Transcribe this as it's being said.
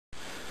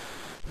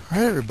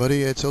Alright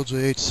everybody, it's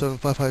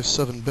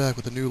LJ87557 back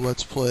with a new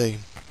Let's Play.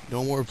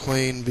 No more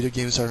playing video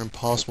games that are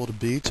impossible to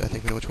beat. I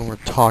think we know which one we're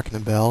talking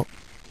about.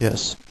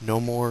 Yes, no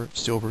more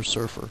Silver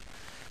Surfer.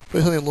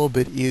 But something a little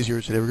bit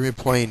easier today. We're going to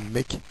be playing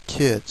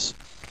McKids.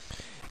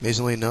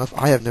 Amazingly enough,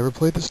 I have never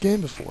played this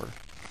game before.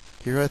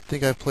 Here I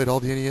think I've played all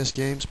the NES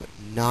games, but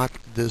not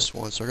this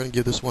one. So we're going to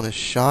give this one a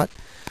shot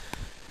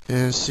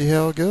and see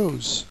how it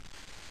goes.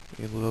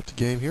 Let me load up the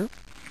game here.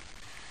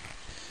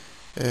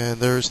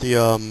 And there's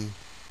the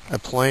a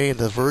plane,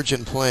 the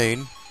Virgin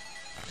plane.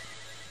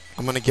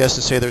 I'm going to guess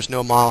and say there's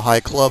no Mile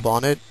High Club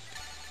on it.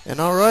 And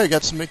alright,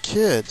 got some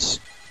McKids.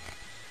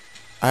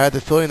 I had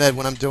the feeling that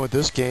when I'm done with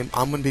this game,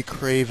 I'm going to be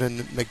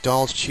craving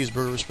McDonald's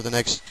cheeseburgers for the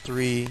next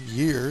 3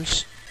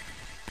 years.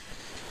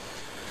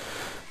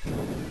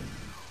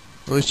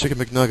 Release Chicken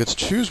McNuggets.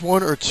 Choose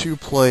 1 or 2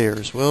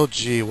 players. Well,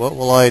 gee, what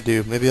will I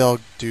do? Maybe I'll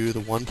do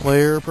the 1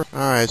 player.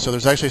 Alright, so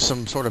there's actually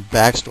some sort of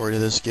backstory to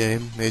this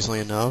game,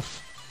 amazingly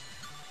enough.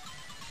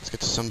 Let's get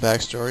to some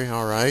backstory.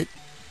 Alright.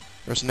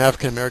 There's an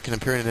African American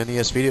appearing in an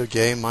NES video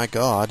game. My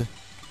god.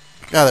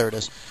 Ah, there it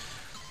is.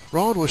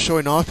 Ronald was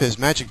showing off his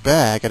magic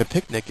bag at a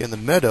picnic in the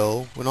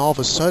meadow when all of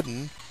a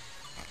sudden...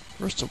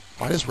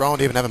 why does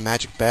Ronald even have a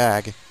magic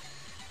bag?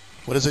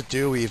 What does it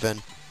do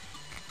even?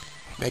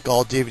 Make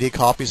all DVD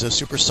copies of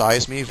Super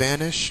Size Me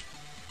vanish?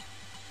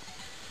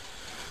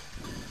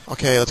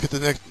 Okay, let's get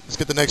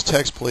the next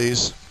text,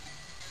 please.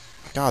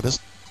 God, this...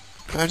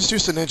 I'm just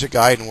used to Ninja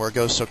Gaiden where it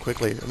goes so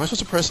quickly. Am I supposed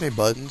to press any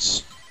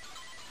buttons?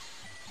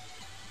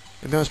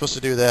 Maybe I'm supposed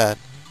to do that.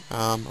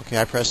 Okay,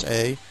 I press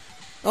A.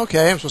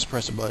 Okay, I'm supposed to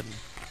press a button.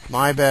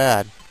 My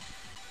bad.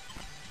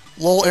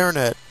 Lol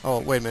Internet.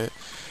 Oh, wait a minute.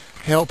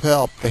 Help,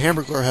 help. The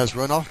Hamburglar has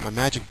run off my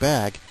magic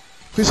bag.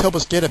 Please help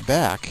us get it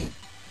back.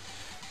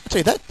 I tell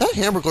you, that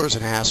Hamburglar is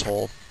an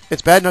asshole.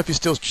 It's bad enough he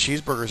steals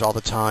cheeseburgers all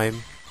the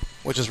time,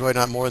 which is really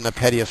not more than a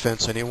petty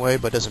offense anyway,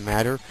 but it doesn't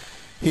matter.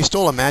 He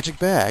stole a magic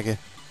bag.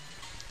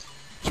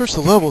 Search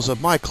the levels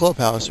of my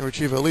clubhouse and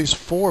retrieve at least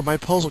 4 of my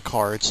puzzle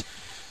cards.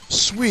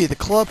 Sweet, the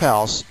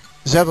clubhouse.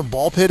 Does it have a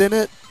ball pit in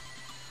it?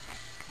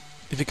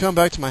 If you come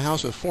back to my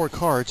house with 4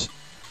 cards,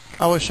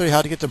 I will show you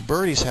how to get to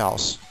Birdie's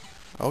house.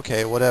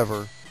 Okay,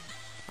 whatever.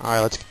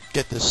 Alright, let's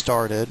get this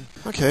started.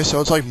 Okay,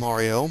 so it's like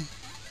Mario.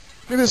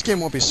 Maybe this game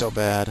won't be so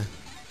bad.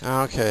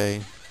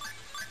 Okay.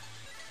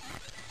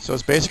 So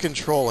it's basic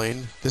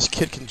controlling. This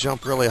kid can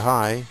jump really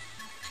high.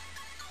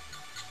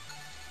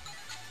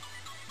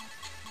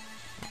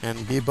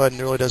 And B button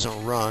really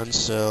doesn't run,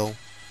 so...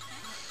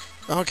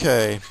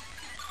 Okay.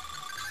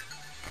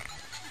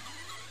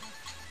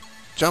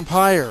 Jump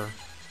higher.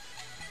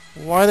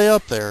 Why are they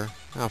up there?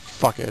 Oh,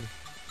 fuck it.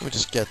 Let me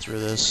just get through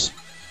this.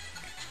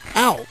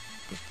 Ow!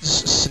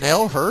 This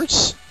snail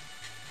hurts?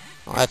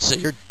 Oh, that's it.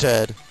 You're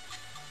dead.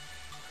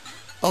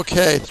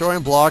 Okay,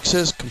 throwing blocks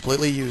is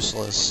completely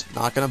useless.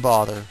 Not gonna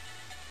bother.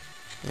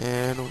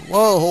 And...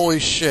 whoa, holy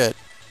shit.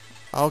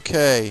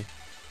 Okay.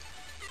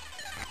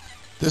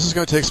 This is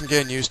going to take some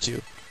getting used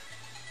to.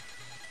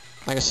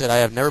 Like I said, I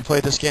have never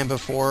played this game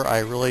before. I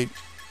really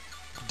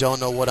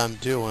don't know what I'm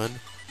doing.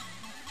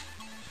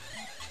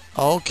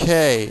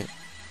 Okay.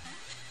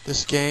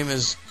 This game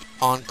is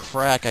on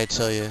crack, I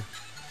tell you.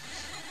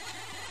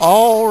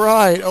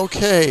 Alright,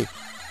 okay.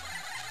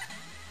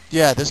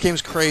 Yeah, this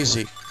game's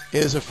crazy.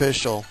 It is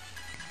official.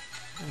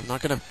 I'm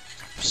not going to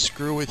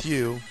screw with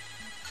you.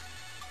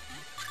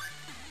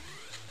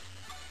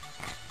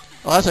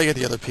 Oh, that's how you get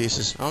the other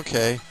pieces.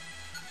 Okay.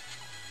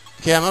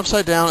 Okay, I'm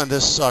upside down and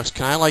this sucks.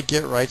 Can I, like,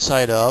 get right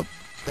side up?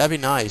 That'd be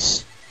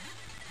nice.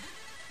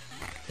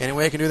 Any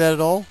way I can do that at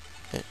all?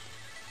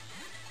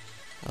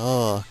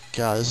 Oh,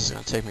 God, this is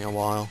going to take me a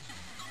while.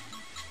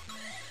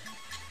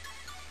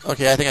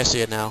 Okay, I think I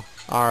see it now.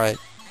 Alright.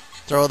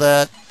 Throw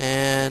that,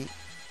 and...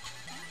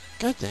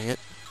 God dang it.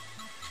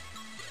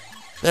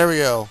 There we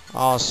go.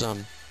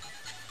 Awesome.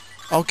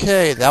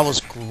 Okay, that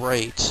was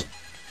great.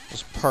 It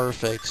was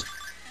perfect.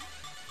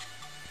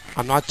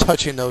 I'm not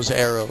touching those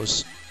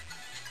arrows.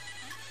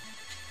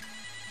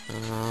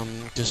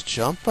 Just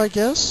jump, I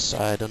guess?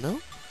 I don't know.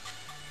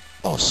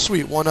 Oh,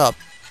 sweet, 1-up.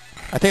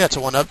 I think that's a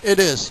 1-up. It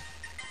is.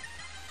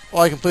 Oh,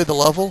 I completed the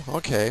level?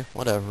 Okay,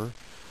 whatever.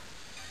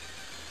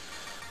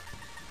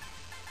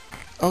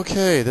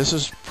 Okay, this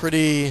is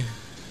pretty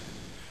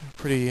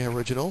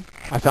original.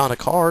 I found a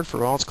card for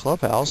Ronald's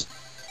clubhouse.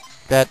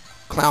 That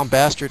clown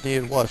bastard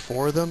needed, what,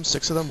 4 of them?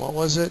 6 of them? What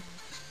was it?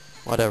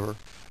 Whatever.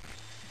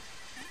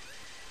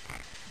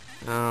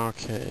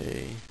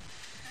 Okay.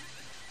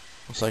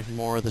 Looks like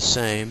more of the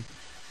same.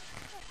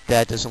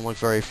 That doesn't look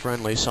very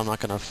friendly, so I'm not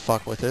going to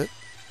fuck with it.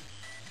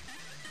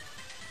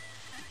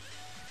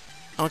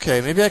 Okay,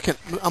 maybe I can...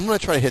 I'm going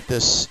to try to hit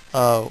this,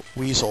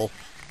 weasel.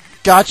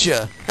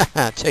 Gotcha!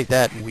 Take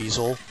that,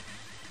 weasel.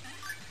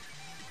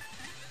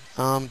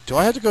 Do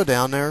I have to go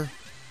down there?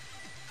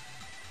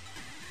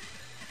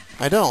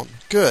 I don't.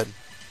 Good.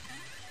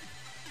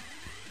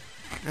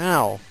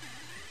 Ow.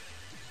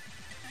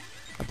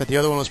 I bet the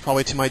other one was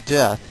probably to my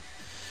death.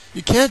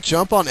 You can't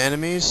jump on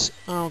enemies?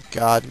 Oh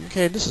god.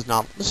 Okay, this is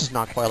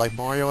not quite like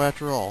Mario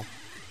after all.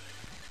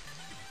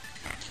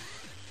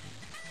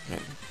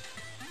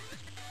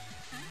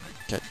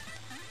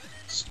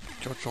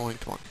 Join,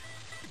 come on.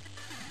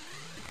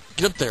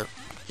 Get up there.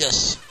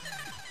 Yes.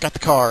 Got the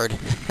card.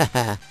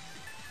 I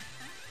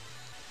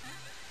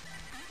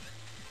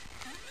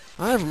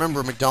don't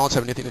remember McDonald's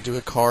having anything to do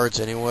with cards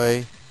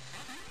anyway.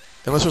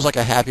 Unless it was like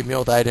a Happy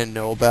Meal that I didn't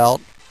know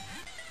about.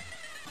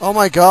 Oh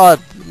my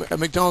god! A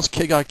McDonald's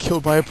kid got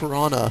killed by a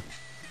piranha.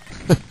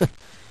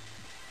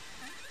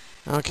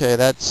 Okay,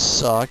 that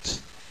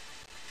sucked.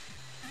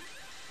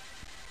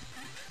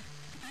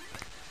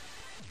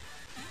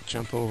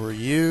 Jump over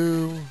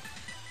you.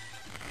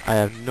 I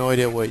have no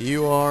idea what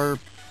you are,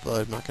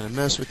 but I'm not going to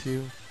mess with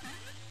you.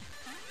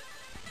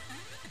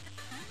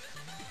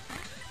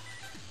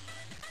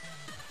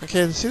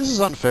 Okay, see, this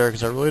is unfair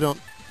because I really don't...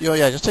 Yo,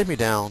 yeah, just take me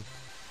down.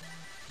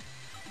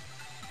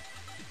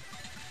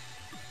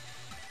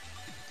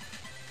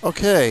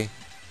 Okay.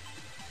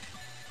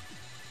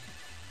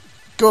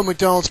 Go,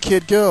 McDonald's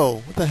kid,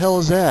 go! What the hell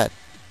is that?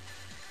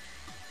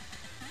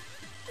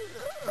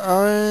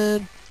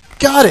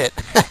 Got it!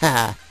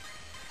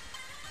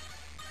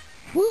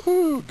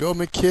 Woohoo! Go,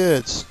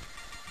 McKids!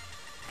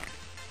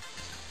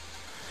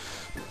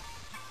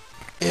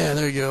 Yeah,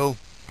 there you go.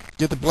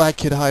 Give the black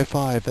kid a high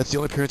five. That's the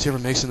only appearance he ever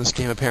makes in this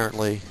game,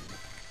 apparently.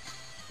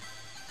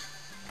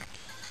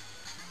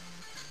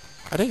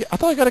 I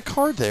thought I got a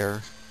card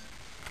there.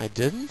 I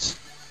didn't?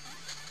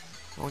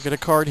 I'll get a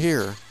card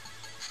here.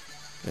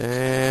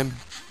 And...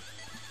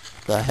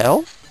 the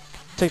hell?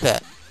 Take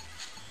that.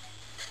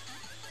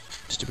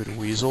 Stupid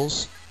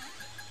weasels.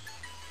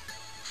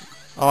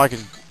 Oh, I can...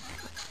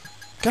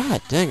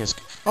 God dang it.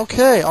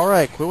 Okay,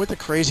 alright. Quit with the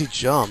crazy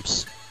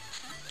jumps.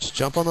 Just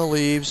jump on the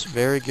leaves.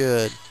 Very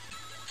good.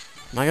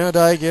 Am I gonna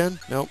die again?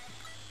 Nope.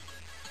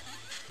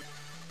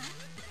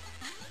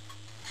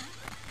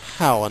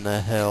 How in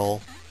the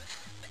hell?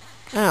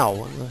 Ow,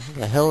 what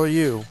the hell are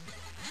you?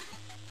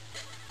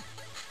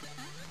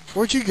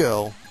 Where'd you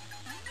go?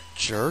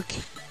 Jerk.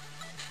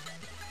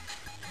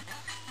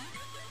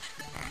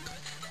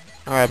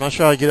 Alright, I'm not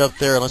sure how to get up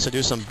there unless I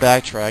do some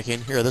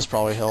backtracking. Here, this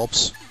probably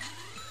helps.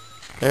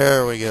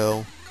 There we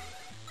go.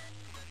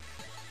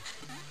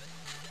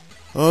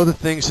 Oh, the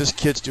things this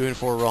kid's doing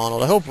for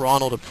Ronald. I hope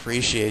Ronald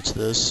appreciates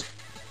this.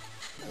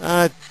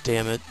 Ah,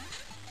 damn it.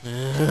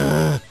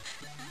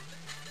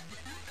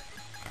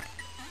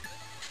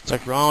 It's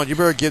like, Ronald, you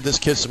better give this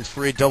kid some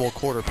free double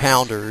quarter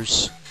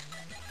pounders.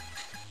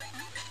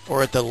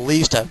 Or at the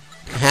least a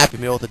Happy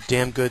Meal with a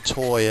damn good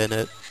toy in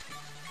it.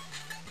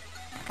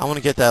 I want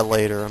to get that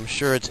later. I'm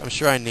sure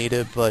I need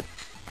it, but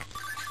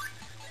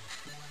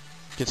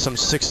get some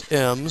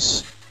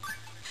 6Ms.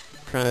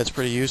 Apparently that's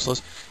pretty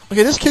useless.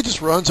 Okay, this kid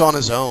just runs on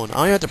his own. I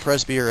don't have to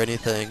press B or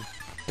anything.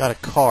 Got a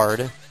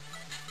card.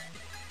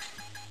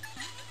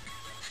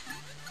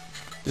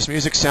 This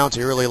music sounds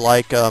eerily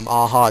like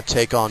Aha,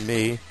 Take on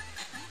Me.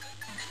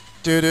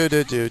 Do do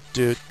do do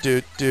do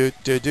do do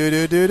do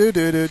do do do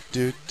do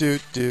do do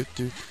do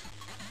do.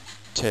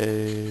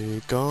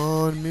 Take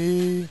on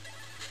me.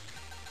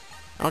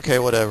 Okay,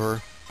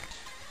 whatever.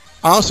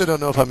 I also don't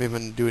know if I'm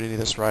even doing any of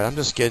this right. I'm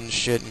just getting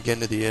shit and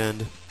getting to the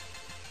end.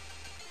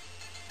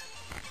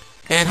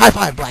 And high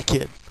five, black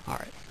kid.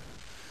 Alright.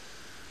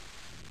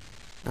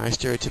 Nice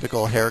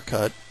stereotypical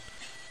haircut.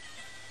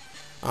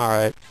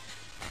 Alright.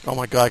 Oh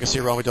my god, I can see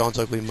Ronald McDonald's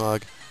ugly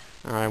mug.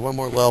 Alright, one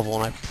more level,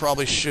 and I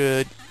probably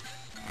should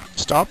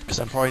stop, because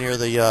I'm probably near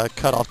the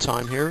cutoff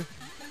time here.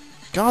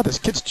 God, this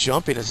kid's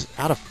jumping is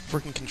out of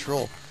freaking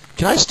control.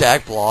 Can I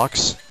stack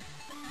blocks?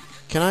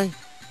 Can I?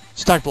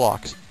 Stack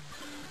blocks.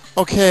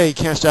 Okay, you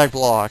can't stack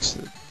blocks.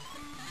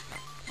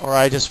 Or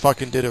I just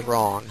fucking did it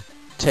wrong.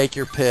 Take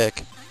your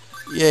pick.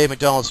 Yay,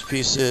 McDonald's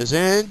pieces.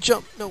 And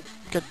jump. No.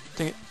 God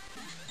dang it.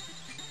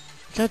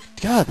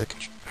 God, the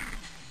control.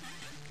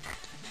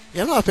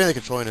 Yeah, I'm not a fan of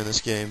controlling in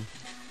this game.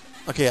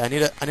 Okay, I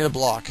need a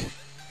block.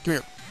 Come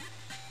here.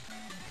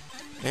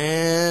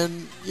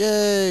 And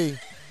yay.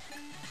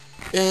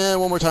 And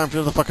one more time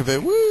for the fuck of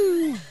it.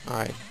 Woo!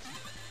 Alright.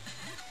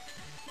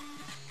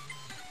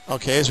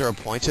 Okay, is there a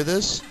point to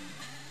this?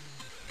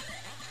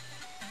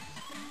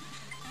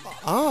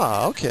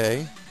 Ah,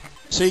 okay.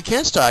 So you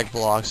can't stack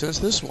blocks, and it's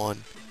this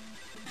one.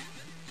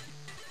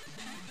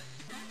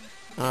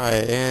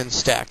 Alright, and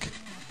stack.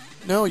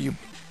 No, you...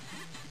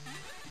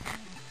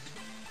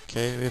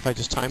 Okay, maybe if I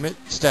just time it.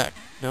 Stack.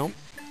 No.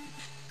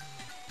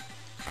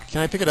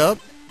 Can I pick it up?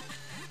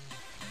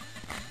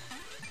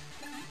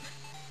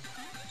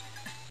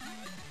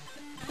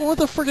 Well, what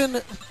the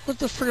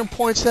friggin'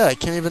 point's that? I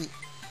can't even...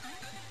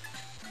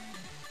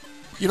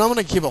 You know, I'm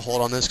gonna keep a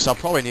hold on this, because I'll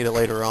probably need it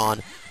later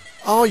on.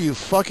 Oh, you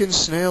fucking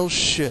snail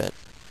shit.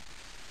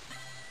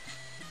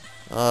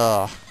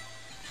 Alright,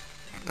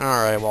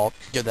 well, I'll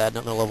give that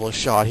another level of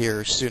shot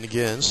here soon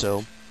again,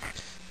 so...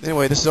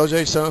 Anyway, this is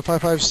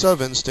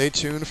LJ7557. Stay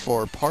tuned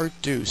for part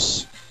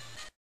deuce.